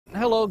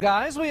Hello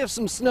guys, we have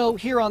some snow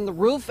here on the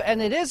roof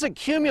and it is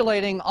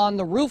accumulating on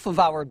the roof of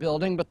our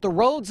building, but the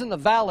roads in the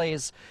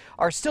valleys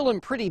are still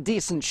in pretty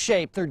decent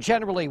shape. They're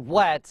generally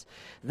wet.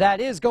 That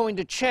is going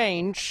to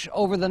change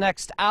over the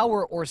next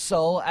hour or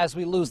so as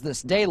we lose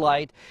this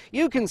daylight.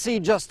 You can see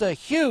just a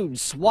huge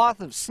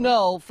swath of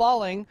snow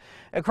falling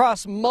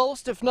across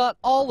most, if not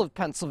all, of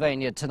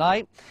Pennsylvania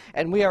tonight,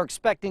 and we are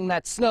expecting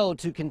that snow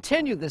to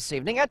continue this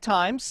evening. At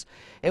times,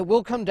 it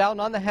will come down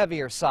on the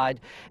heavier side.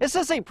 This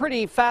is a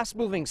pretty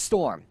fast-moving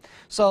storm,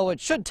 so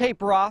it should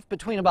taper off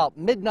between about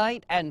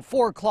midnight and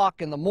 4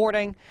 o'clock in the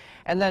morning,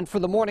 and then for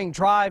the morning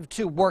drive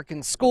to work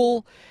and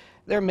school,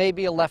 there may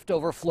be a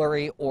leftover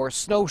flurry or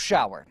snow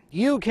shower.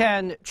 You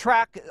can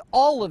track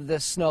all of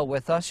this snow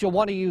with us. You'll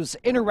want to use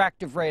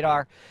interactive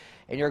radar,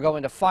 and you're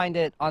going to find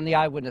it on the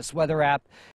Eyewitness weather app.